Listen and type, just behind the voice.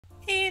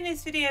In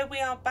this video we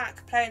are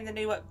back playing the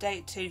new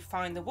update to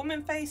find the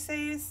woman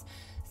faces.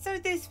 So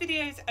this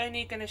video is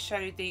only going to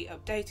show the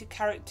updated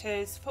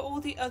characters. For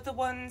all the other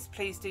ones,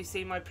 please do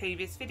see my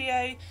previous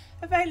video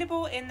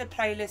available in the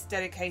playlist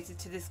dedicated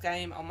to this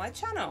game on my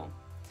channel.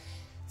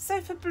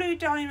 So for Blue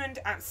Diamond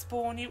at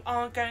spawn you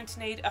are going to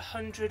need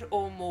 100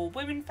 or more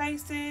women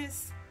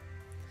faces.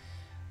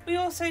 We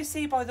also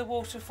see by the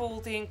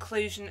waterfall the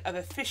inclusion of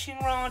a fishing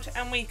rod,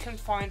 and we can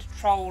find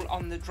troll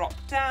on the drop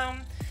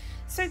down.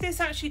 So this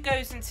actually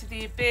goes into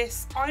the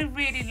abyss. I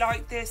really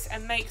like this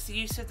and makes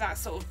use of that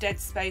sort of dead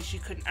space you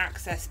couldn't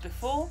access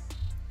before.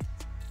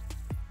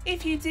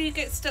 If you do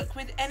get stuck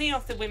with any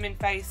of the women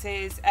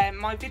faces,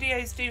 my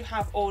videos do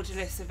have order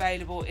lists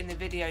available in the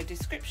video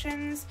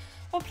descriptions,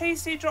 or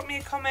please do drop me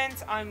a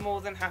comment. I'm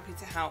more than happy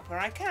to help where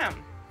I can.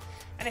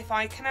 And if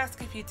I can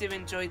ask, if you do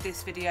enjoy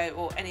this video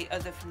or any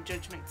other from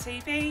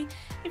JudgementTV,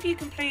 if you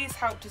can please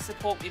help to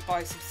support me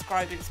by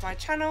subscribing to my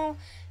channel,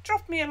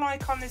 drop me a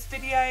like on this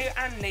video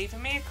and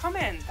leaving me a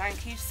comment.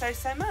 Thank you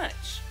so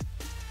much.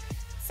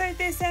 So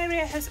this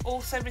area has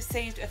also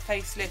received a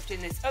facelift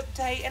in this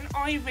update and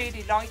I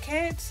really like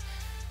it.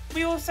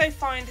 We also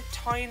find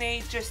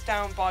Tiny just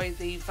down by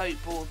the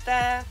vote board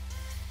there.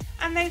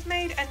 And they've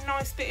made a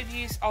nice bit of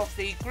use of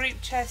the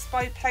group chest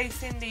by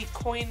placing the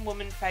coin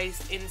woman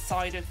face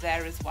inside of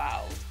there as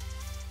well.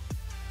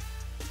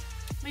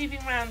 Moving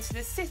around to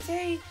the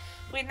city,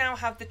 we now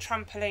have the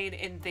trampoline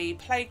in the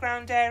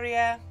playground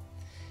area.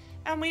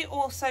 And we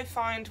also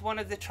find one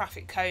of the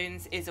traffic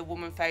cones is a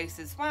woman face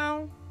as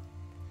well.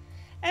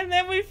 And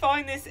then we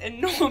find this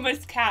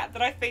enormous cat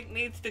that I think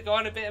needs to go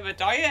on a bit of a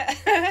diet.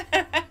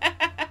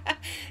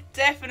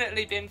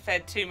 Definitely been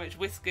fed too much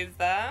whiskers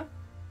there.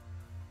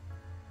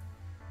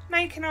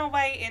 Making our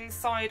way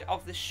inside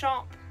of the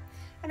shop,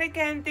 and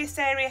again this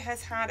area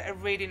has had a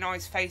really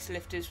nice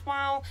facelift as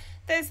well.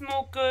 There's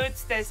more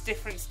goods, there's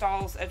different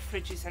styles of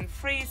fridges and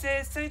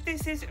freezers, so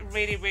this is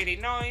really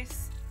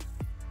nice.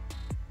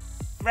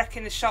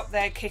 Wrecking the shop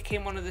there,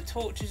 kicking one of the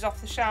torches off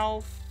the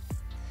shelf.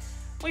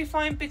 We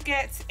find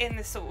baguette in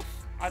the sort of,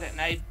 I don't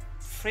know,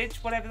 fridge,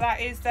 whatever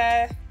that is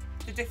there,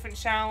 the different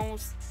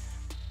shelves.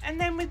 And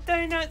then with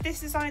donut,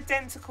 this is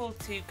identical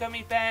to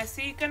gummy bear,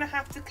 so you're going to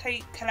have to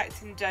keep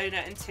collecting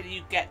donut until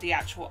you get the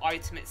actual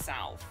item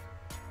itself.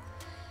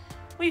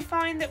 We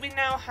find that we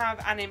now have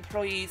an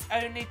employees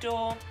only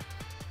door.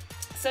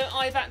 So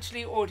I've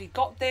actually already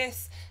got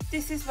this.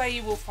 This is where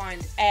you will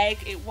find egg.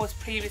 It was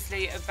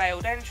previously a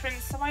veiled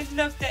entrance, so I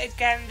love that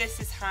again this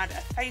has had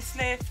a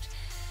facelift.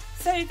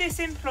 So this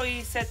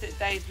employee said that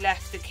they've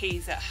left the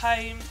keys at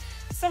home.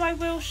 So I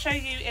will show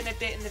you in a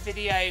bit in the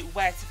video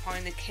where to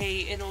find the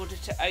key in order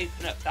to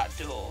open up that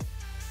door.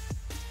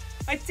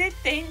 I did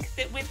think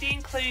that with the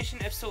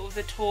inclusion of sort of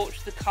the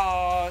torch, the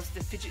cars,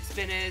 the fidget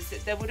spinners,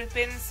 that there would have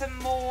been some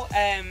more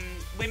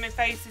women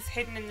faces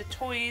hidden in the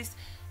toys,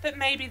 but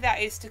maybe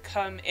that is to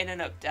come in an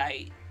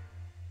update.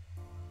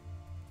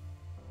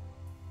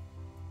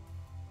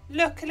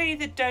 Luckily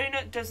the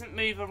donut doesn't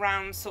move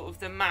around sort of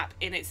the map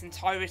in its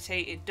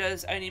entirety, it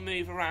does only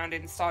move around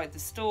inside the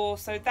store,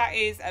 so that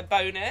is a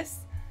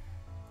bonus.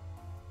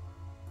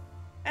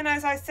 And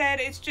as I said,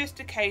 it's just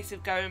a case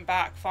of going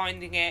back,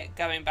 finding it,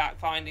 going back,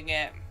 finding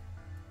it.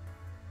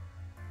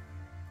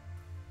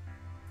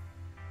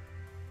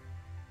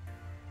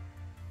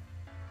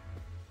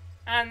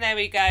 And there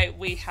we go,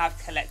 we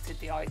have collected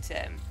the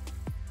item.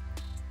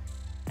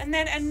 And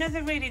then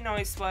another really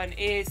nice one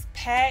is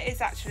pear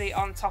is actually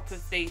on top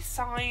of the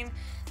sign.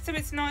 So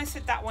it's nice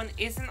that that one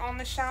isn't on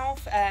the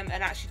shelf and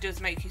actually does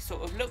make you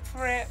sort of look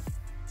for it.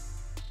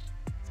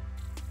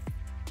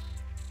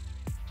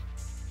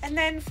 And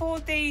then for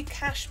the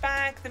cash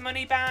bag, the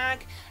money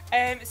bag,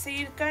 so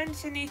you're going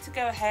to need to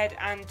go ahead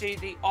and do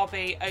the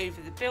obby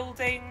over the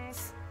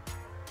buildings.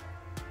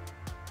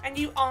 And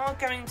you are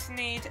going to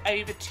need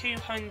over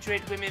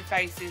 200 women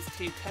faces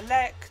to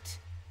collect.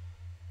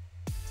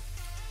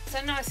 So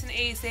nice and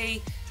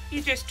easy,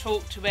 you just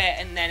talk to it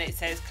and then it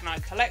says, can I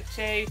collect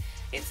you?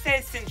 It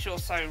says, since you're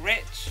so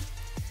rich.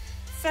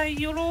 So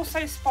you'll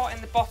also spot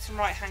in the bottom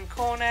right hand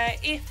corner,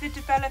 if the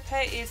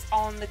developer is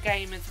on the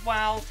game as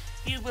well,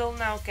 you will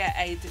now get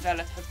a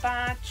developer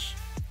badge.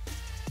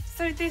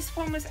 So this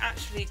one was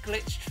actually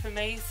glitched for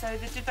me, so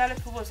the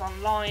developer was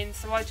online,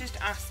 so I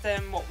just asked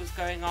them what was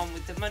going on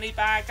with the money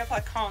bag as I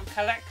can't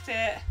collect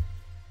it.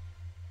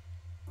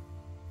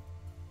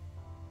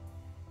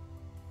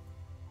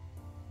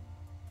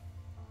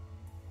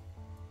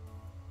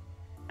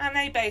 And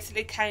they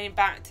basically came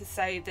back to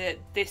say that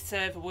this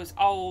server was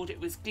old,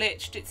 it was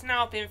glitched, it's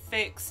now been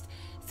fixed.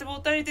 So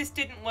although this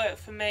didn't work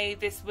for me,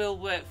 this will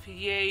work for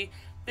you.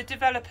 The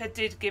developer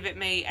did give it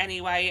me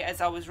anyway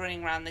as I was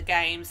running around the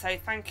game, so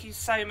thank you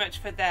so much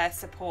for their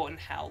support and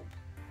help.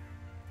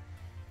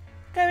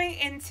 Going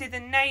into the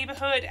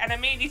neighbourhood, and I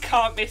mean you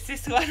can't miss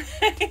this one,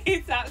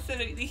 it's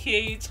absolutely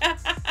huge.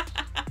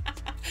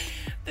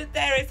 But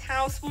there is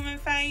housewoman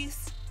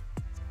face.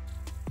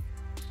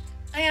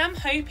 I am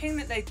hoping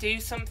that they do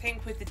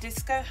something with the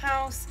disco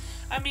house.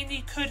 I mean,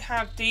 you could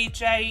have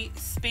DJ,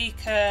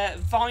 speaker,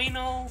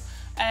 vinyl,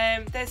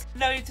 There's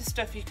loads of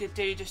stuff you could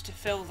do just to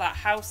fill that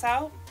house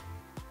out.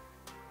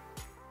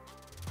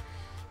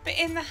 But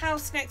in the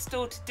house next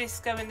door to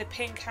Disco in the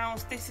pink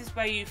house, this is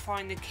where you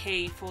find the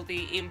key for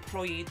the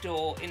employee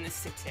door in the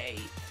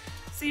city.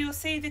 So you'll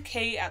see the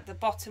key at the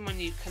bottom when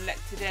you've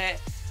collected it.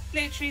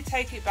 Literally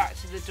take it back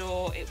to the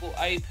door, it will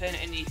open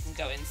and you can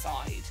go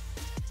inside.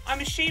 I'm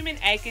assuming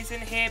Egg is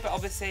in here, but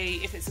obviously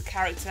if it's a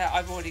character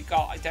I've already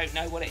got, I don't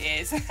know what it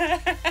is.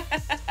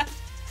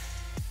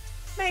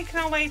 Making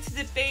our way to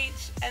the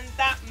beach, and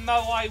that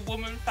moai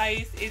woman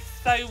face is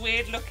so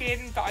weird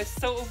looking, but I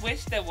sort of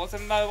wish there was a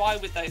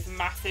moai with those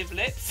massive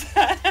lips.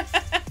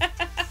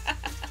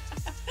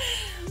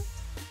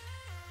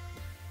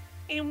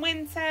 In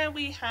winter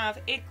we have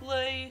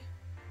igloo.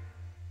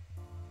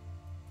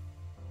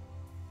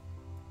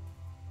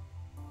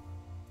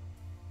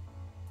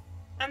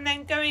 And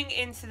then going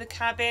into the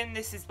cabin,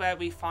 this is where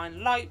we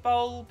find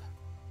lightbulb.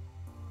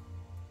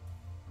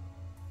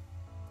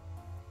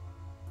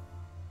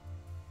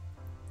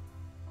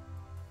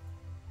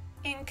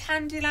 In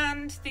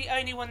Candyland, the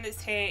only one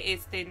that's here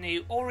is the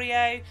new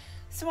Oreo.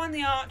 So on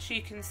the arch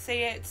you can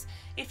see it.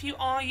 If you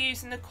are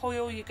using the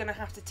coil, you're going to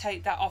have to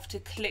take that off to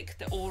click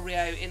the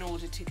Oreo in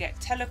order to get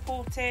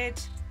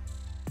teleported.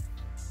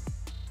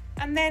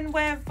 And then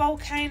where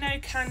Volcano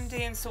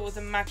Candy and sort of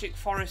the Magic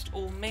Forest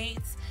all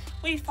meets,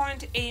 we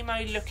find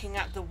Emo looking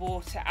at the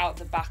water out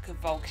the back of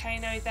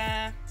Volcano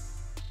there.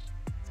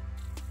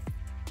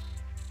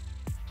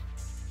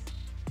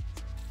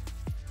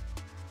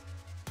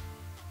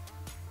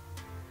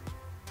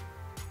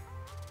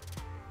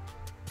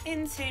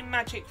 Into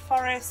Magic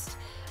Forest,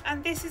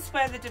 and this is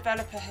where the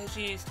developer has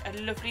used a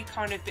lovely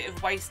kind of bit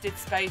of wasted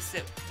space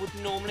that would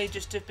normally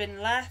just have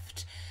been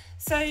left.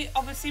 So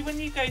obviously when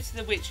you go to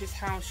the witch's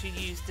house you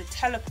use the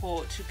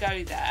teleport to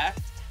go there.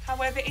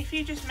 However, if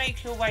you just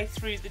make your way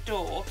through the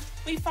door,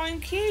 we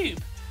find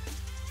Cube.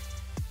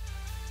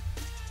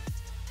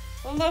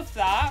 Love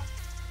that.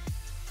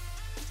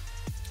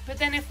 But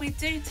then if we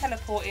do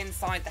teleport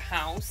inside the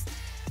house,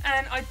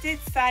 and I did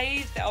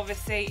say that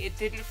obviously it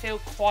didn't feel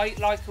quite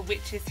like a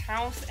witch's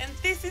house, and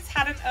this has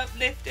had an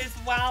uplift as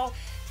well.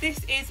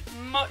 This is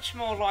much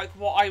more like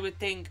what I would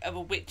think of a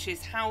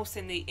witch's house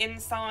in the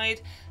inside.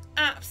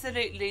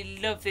 Absolutely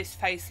love this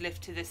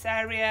facelift to this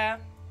area.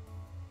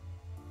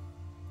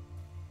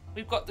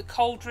 We've got the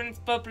cauldrons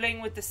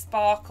bubbling with the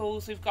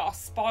sparkles. We've got our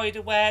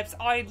spider webs.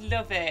 I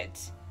love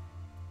it.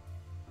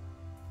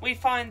 We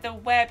find the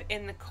web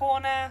in the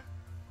corner.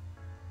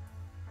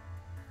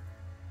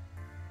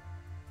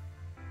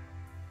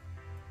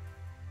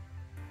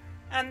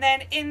 And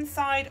then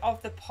inside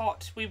of the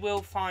pot we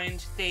will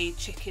find the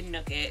chicken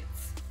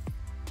nuggets.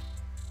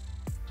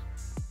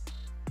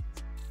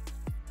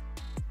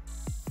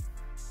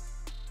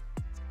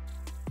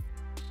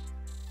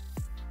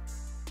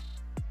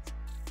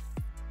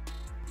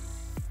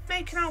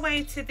 Making our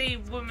way to the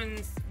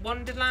Woman's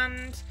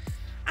Wonderland.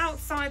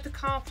 Outside the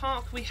car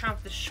park we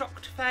have the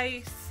shocked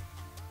face.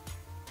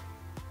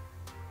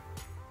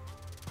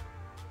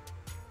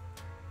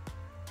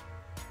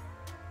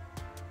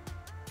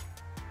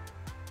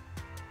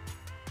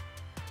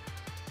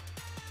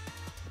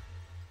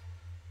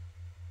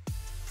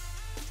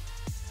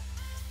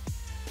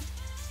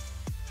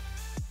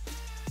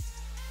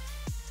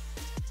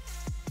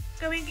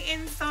 Going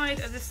inside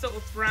of the sort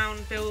of brown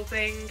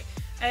building,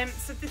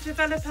 so the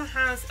developer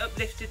has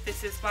uplifted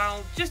this as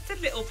well, just a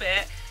little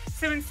bit.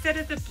 So instead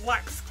of the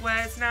black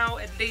squares now,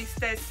 at least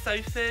there's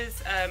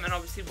sofas, and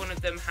obviously one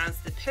of them has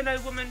the pillow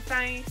woman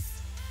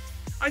face.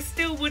 I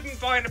still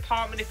wouldn't buy an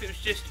apartment if it was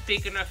just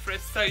big enough for a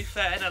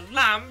sofa and a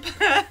lamp.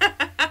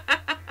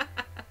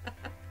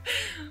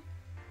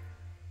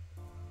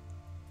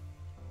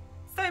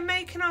 So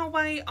making our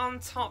way on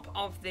top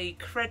of the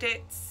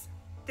credits.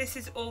 This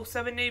is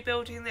also a new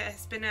building that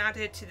has been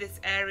added to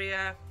this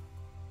area.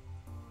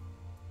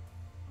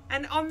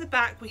 And on the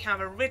back we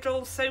have a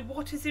riddle, so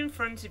what is in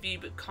front of you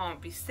but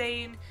can't be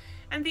seen?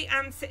 And the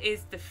answer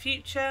is the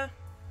future.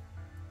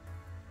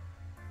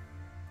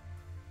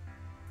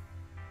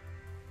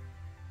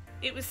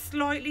 It was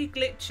slightly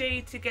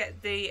glitchy to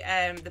get the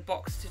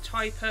box to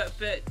type up,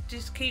 but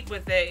just keep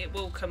with it, it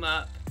will come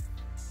up.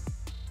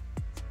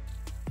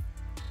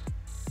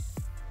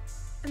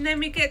 And then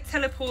we get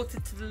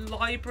teleported to the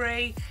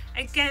library.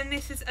 Again,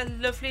 this is a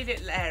lovely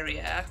little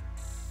area.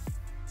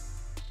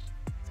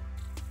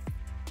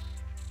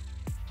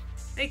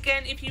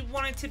 Again, if you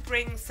wanted to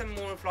bring some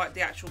more of like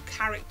the actual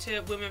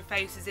character women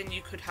faces in,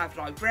 you could have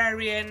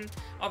librarian,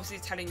 obviously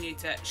telling you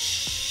to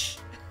shh.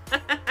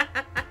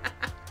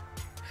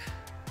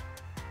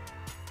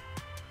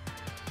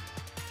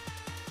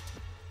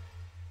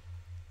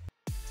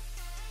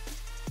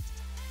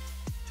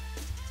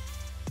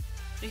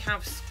 We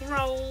have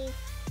scroll.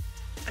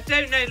 I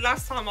don't know,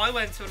 last time I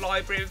went to a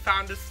library and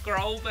found a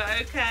scroll, but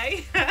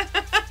okay.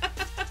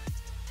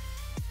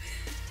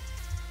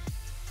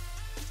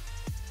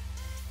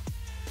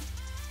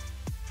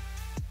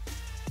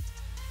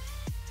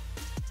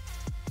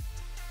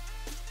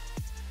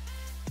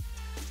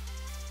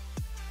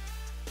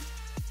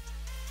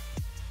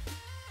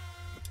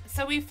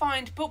 So we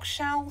find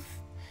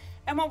bookshelf,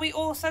 and what we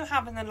also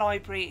have in the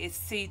library is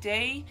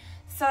CD.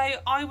 So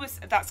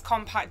that's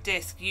compact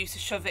disc. You used to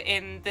shove it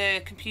in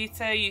the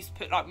computer, you used to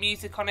put like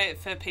music on it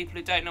for people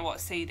who don't know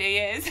what CD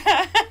is.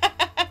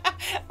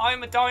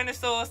 I'm a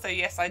dinosaur, so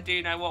yes, I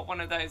do know what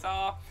one of those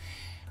are.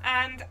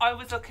 And I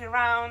was looking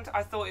around,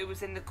 I thought it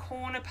was in the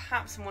corner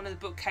perhaps, and one of the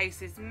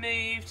bookcases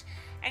moved,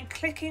 and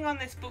clicking on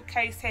this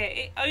bookcase here,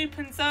 it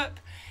opens up.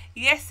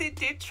 Yes, it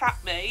did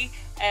trap me,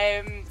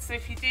 so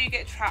if you do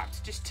get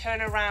trapped, just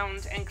turn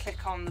around and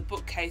click on the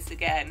bookcase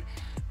again.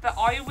 But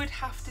I would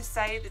have to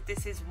say that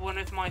this is one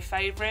of my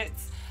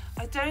favourites.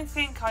 I don't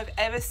think I've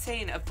ever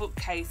seen a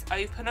bookcase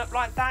open up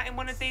like that in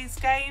one of these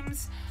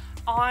games.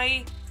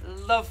 I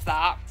love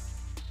that.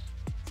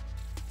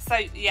 So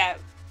yeah,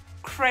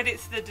 credit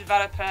to the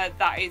developer,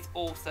 that is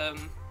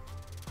awesome.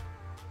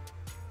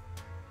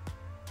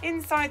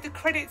 Inside the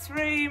credits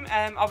room,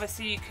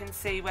 obviously you can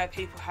see where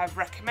people have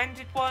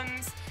recommended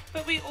ones,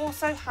 but we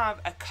also have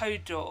a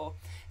code door.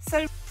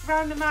 So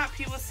around the map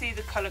you will see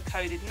the colour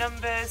coded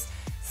numbers.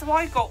 So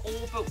I got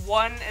all but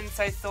one, and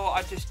so thought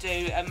I'd just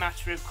do a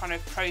matter of kind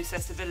of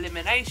process of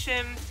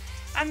elimination.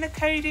 And the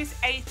code is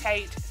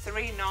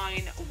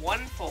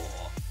 883914.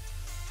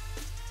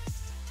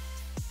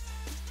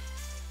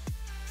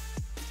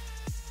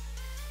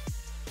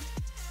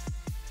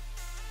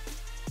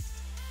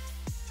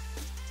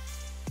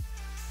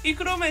 You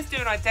could almost do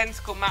an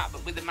identical map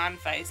but with a man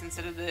face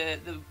instead of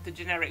the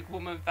generic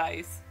woman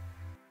face.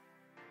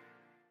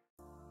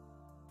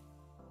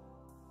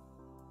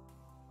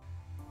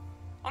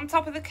 On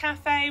top of the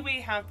cafe we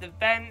have the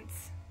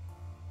vents.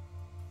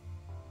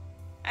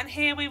 And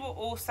here we will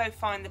also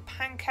find the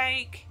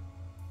pancake.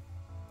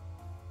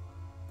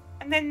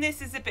 And then this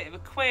is a bit of a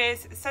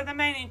quiz. So the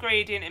main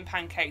ingredient in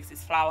pancakes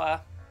is flour.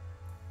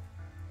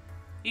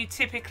 You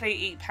typically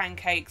eat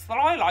pancakes, well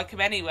I like them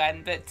anyway,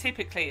 but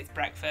typically it's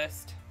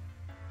breakfast.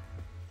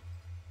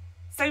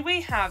 So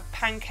we have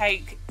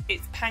pancake,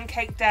 it's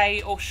Pancake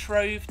Day or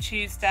Shrove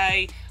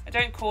Tuesday. I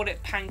don't call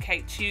it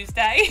Pancake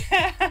Tuesday.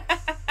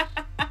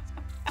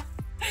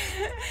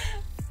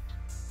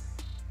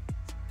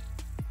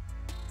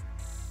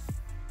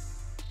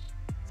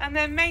 And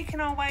then making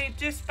our way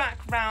just back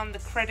round the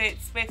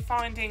credits, we're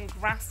finding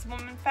Grass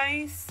Woman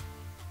Face.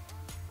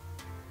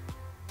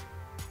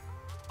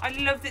 I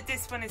love that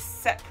this one is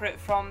separate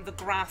from the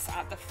grass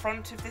at the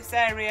front of this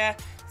area,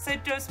 so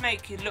it does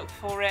make you look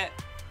for it.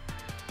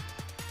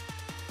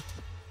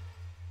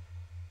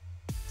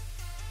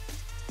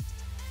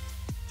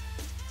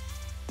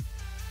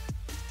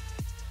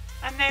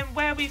 And then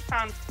where we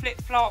found Flip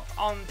Flop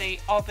on the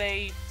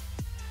obby,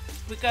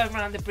 we go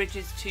around the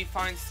bridges to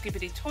find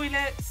Skibidi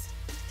toilets.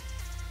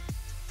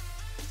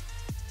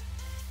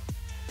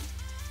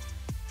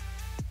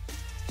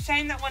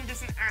 Shame that one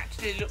doesn't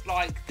actually look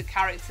like the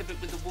character but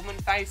with a woman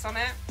face on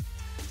it.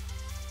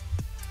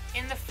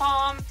 In the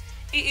farm,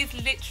 it is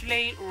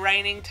literally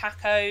raining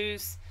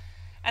tacos.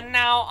 And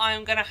now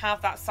I'm going to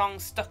have that song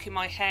stuck in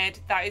my head.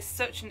 That is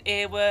such an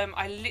earworm.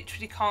 I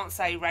literally can't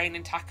say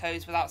raining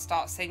tacos without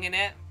start singing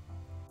it.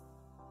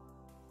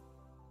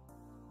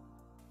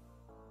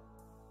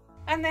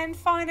 And then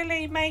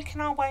finally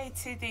making our way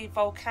to the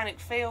volcanic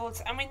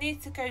fields, and we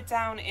need to go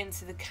down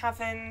into the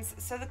caverns.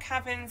 So the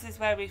caverns is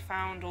where we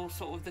found all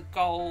sort of the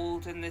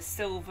gold and the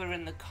silver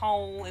and the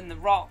coal in the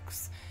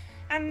rocks.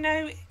 And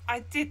no,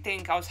 I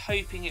was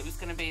hoping it was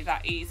going to be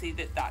that easy,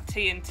 that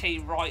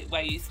TNT right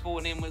where you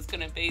spawn in was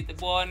going to be the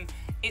one.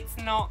 It's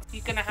not.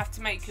 You're going to have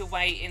to make your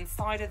way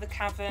inside of the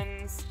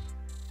caverns.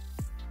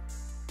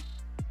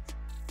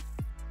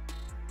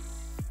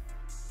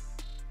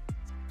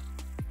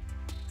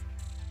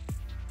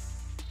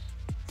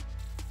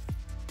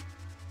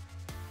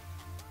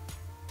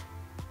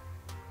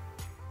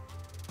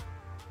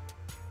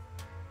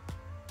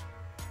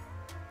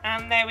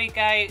 And there we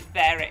go,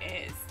 there it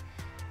is.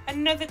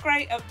 Another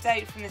great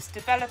update from this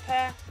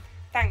developer.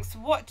 Thanks for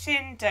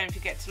watching, don't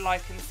forget to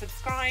like and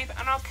subscribe,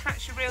 and I'll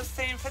catch you real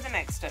soon for the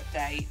next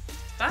update.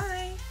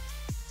 Bye!